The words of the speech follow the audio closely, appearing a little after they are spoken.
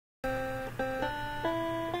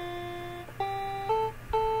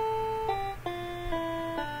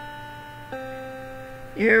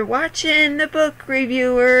You're watching The Book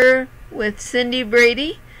Reviewer with Cindy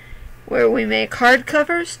Brady, where we make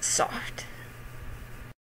hardcovers soft.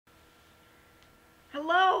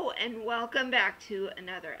 Hello, and welcome back to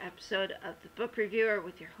another episode of The Book Reviewer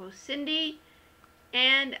with your host Cindy.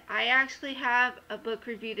 And I actually have a book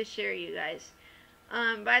review to share, you guys.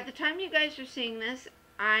 By the time you guys are seeing this,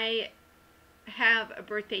 I have a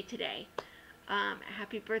birthday today.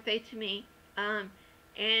 Happy birthday to me.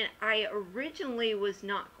 And I originally was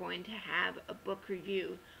not going to have a book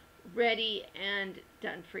review ready and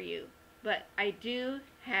done for you. But I do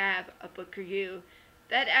have a book review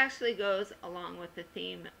that actually goes along with the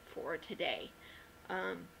theme for today.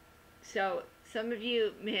 So some of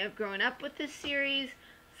you may have grown up with this series.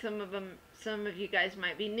 Some of you guys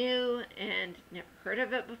might be new and never heard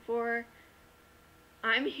of it before.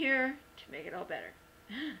 I'm here to make it all better.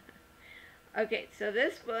 Okay, so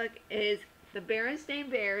this book is The Berenstein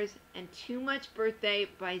Bears and Too Much Birthday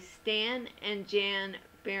by Stan and Jan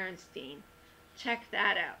Berenstein. Check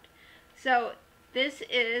that out. So this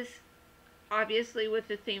is obviously with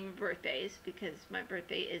the theme of birthdays because my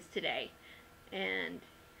birthday is today. And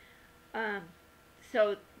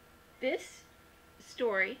so this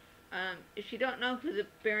story, if you don't know who the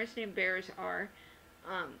Berenstein Bears are,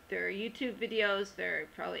 there are YouTube videos, there are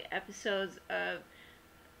probably episodes of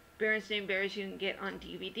Berenstein Bears you can get on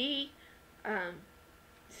DVD.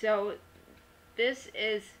 So this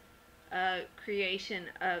is a creation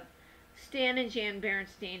of Stan and Jan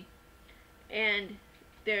Berenstein, and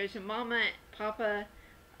there's a mama, papa,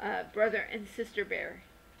 brother, and sister bear,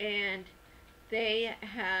 and they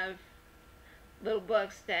have little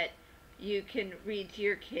books that you can read to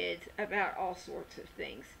your kids about all sorts of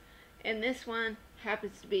things. And this one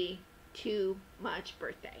happens to be Too Much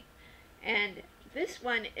Birthday. And this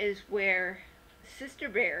one is where Sister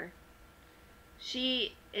Bear,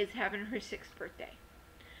 she is having her 6th birthday.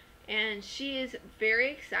 And she is very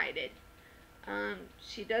excited.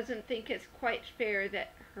 She doesn't think it's quite fair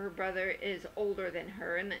that her brother is older than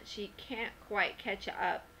her and that she can't quite catch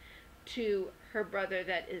up to her brother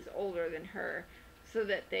that is older than her so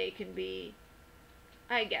that they can be,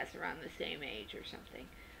 I guess, around the same age or something.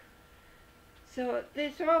 So they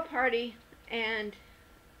throw a party and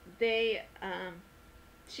they,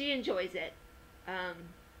 she enjoys it.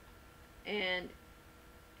 And,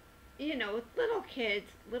 you know, with little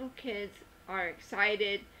kids are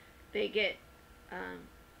excited. They get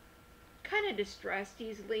kind of distressed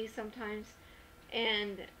easily sometimes.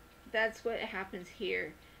 And that's what happens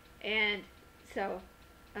here. And so,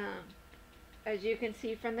 as you can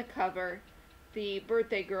see from the cover, the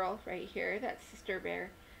birthday girl right here, that's Sister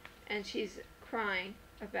Bear, and she's crying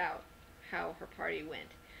about how her party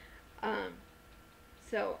went.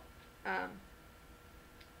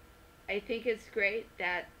 I think it's great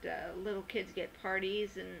that little kids get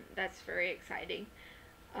parties, and that's very exciting.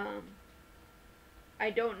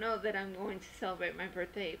 I don't know that I'm going to celebrate my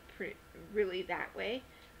birthday really that way,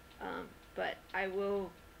 but I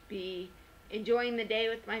will be enjoying the day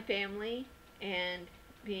with my family and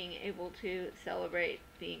being able to celebrate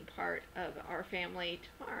being part of our family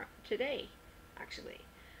today, actually.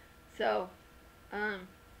 So,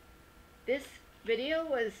 this video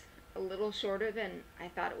was a little shorter than I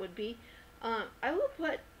thought it would be. I will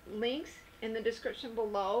put links in the description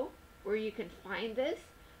below where you can find this.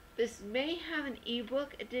 This may have an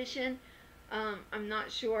ebook edition. I'm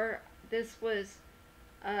not sure. This was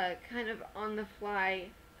kind of on the fly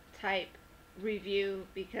type review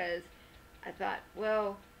because I thought,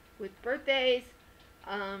 well, with birthdays,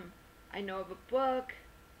 I know of a book,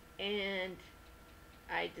 and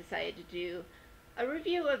I decided to do a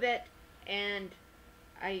review of it, and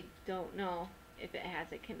I don't know if it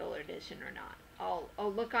has a Kindle edition or not.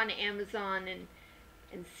 I'll look on Amazon and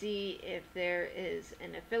see if there is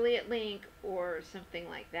an affiliate link or something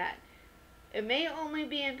like that. It may only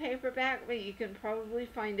be in paperback, but you can probably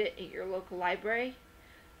find it at your local library.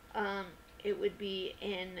 It would be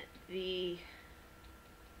in the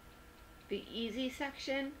easy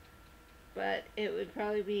section, but it would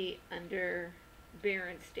probably be under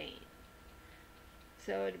Berenstein.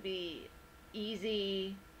 So it'd be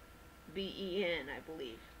easy, B-E-N, I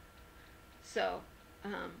believe. So,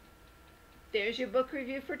 there's your book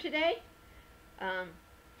review for today.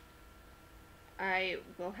 I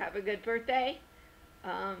will have a good birthday.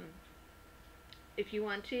 If you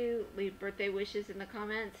want to, leave birthday wishes in the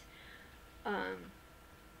comments.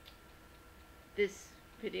 This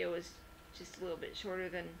video was just a little bit shorter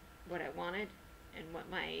than what I wanted and what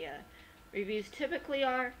my reviews typically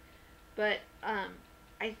are. But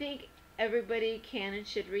I think everybody can and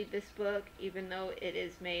should read this book, even though it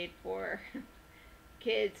is made for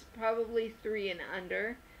kids, probably 3 and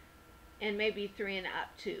under, and maybe 3 and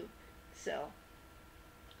up too. So,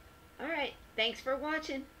 alright, thanks for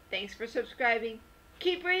watching, thanks for subscribing,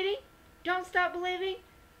 keep reading, don't stop believing,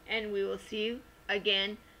 and we will see you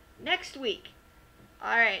again next week.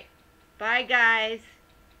 Alright, bye guys.